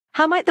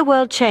How might the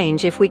world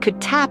change if we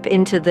could tap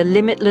into the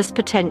limitless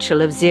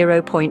potential of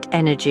zero-point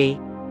energy?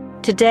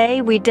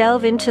 Today, we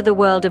delve into the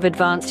world of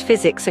advanced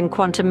physics and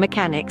quantum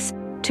mechanics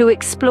to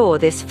explore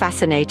this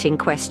fascinating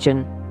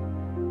question.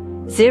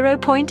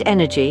 Zero-point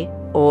energy,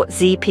 or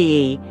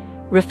ZPE,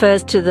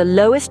 refers to the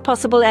lowest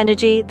possible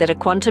energy that a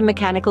quantum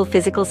mechanical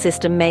physical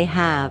system may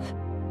have.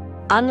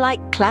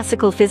 Unlike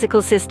classical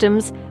physical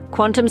systems,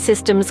 quantum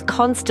systems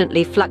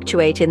constantly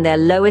fluctuate in their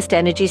lowest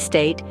energy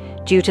state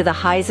due to the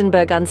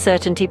Heisenberg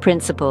uncertainty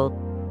principle.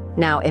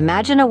 Now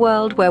imagine a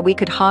world where we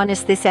could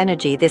harness this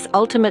energy, this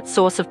ultimate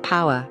source of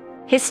power.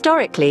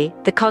 Historically,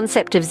 the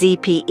concept of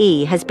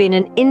ZPE has been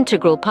an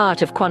integral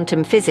part of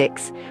quantum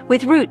physics,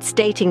 with roots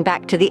dating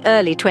back to the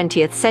early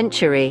 20th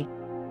century.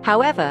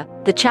 However,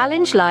 the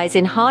challenge lies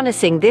in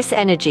harnessing this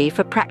energy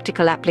for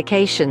practical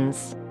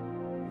applications.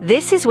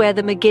 This is where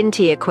the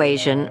McGinty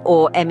equation,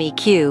 or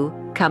MEQ,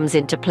 comes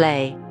into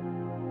play.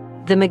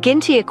 The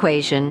McGinty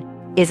equation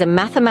is a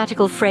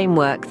mathematical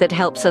framework that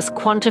helps us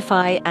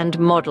quantify and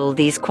model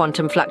these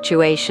quantum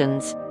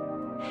fluctuations.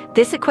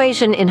 This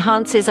equation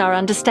enhances our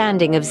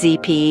understanding of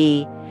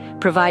ZPE,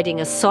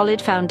 providing a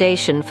solid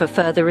foundation for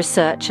further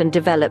research and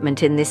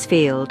development in this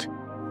field.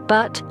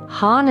 But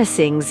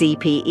harnessing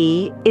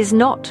ZPE is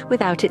not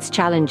without its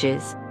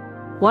challenges.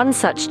 One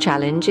such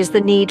challenge is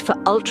the need for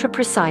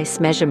ultra-precise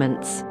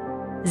measurements.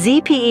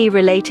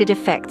 ZPE-related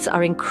effects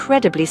are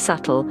incredibly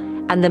subtle,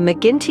 and the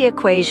McGinty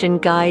equation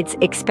guides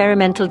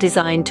experimental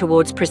design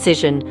towards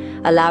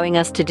precision, allowing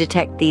us to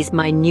detect these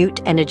minute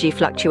energy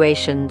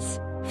fluctuations.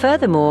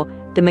 Furthermore,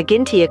 the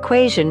McGinty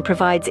equation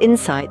provides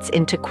insights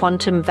into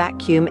quantum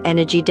vacuum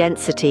energy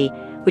density,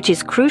 which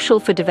is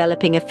crucial for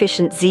developing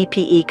efficient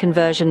ZPE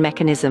conversion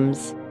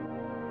mechanisms.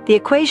 The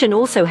equation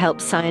also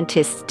helps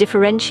scientists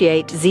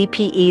differentiate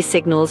ZPE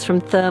signals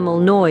from thermal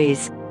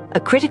noise, a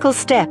critical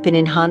step in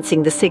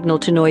enhancing the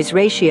signal-to-noise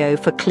ratio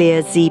for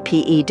clear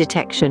ZPE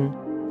detection.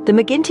 The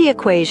McGinty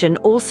equation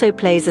also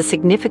plays a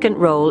significant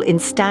role in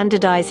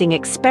standardizing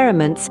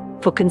experiments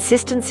for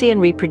consistency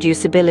and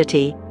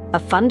reproducibility, a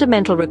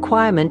fundamental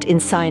requirement in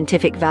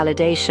scientific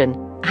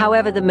validation.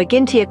 However, the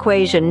McGinty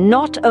equation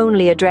not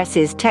only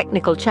addresses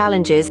technical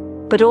challenges,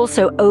 but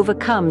also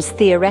overcomes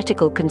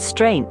theoretical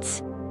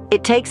constraints.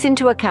 It takes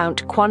into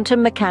account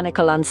quantum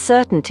mechanical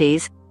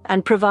uncertainties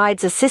and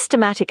provides a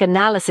systematic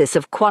analysis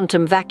of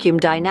quantum vacuum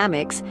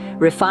dynamics,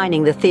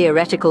 refining the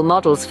theoretical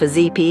models for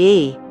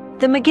ZPE.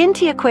 The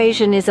McGinty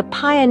equation is a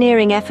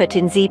pioneering effort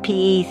in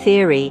ZPE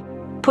theory,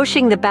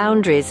 pushing the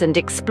boundaries and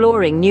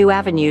exploring new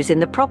avenues in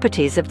the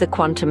properties of the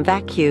quantum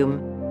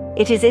vacuum.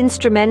 It is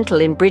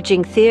instrumental in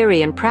bridging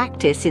theory and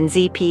practice in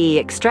ZPE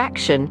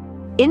extraction,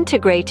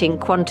 integrating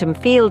quantum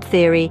field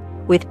theory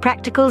with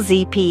practical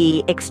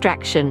ZPE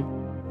extraction.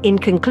 In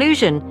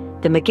conclusion,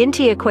 the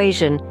McGinty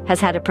equation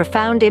has had a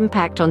profound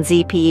impact on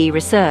ZPE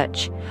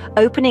research,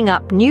 opening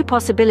up new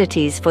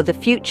possibilities for the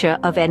future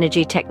of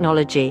energy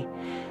technology.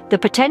 The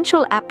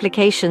potential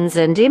applications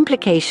and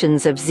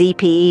implications of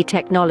ZPE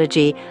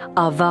technology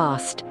are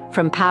vast,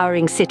 from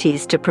powering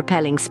cities to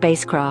propelling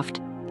spacecraft.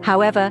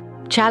 However,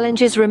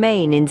 challenges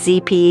remain in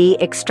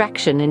ZPE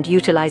extraction and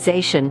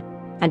utilization,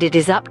 and it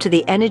is up to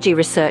the energy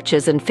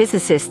researchers and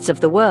physicists of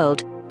the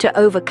world to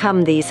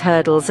overcome these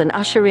hurdles and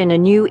usher in a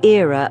new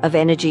era of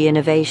energy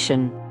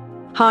innovation.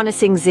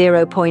 Harnessing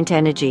zero-point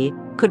energy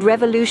could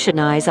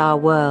revolutionize our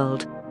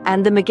world,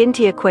 and the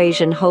McGinty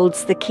equation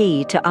holds the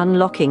key to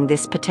unlocking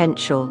this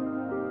potential.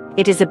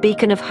 It is a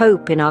beacon of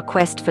hope in our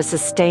quest for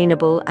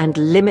sustainable and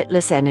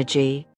limitless energy.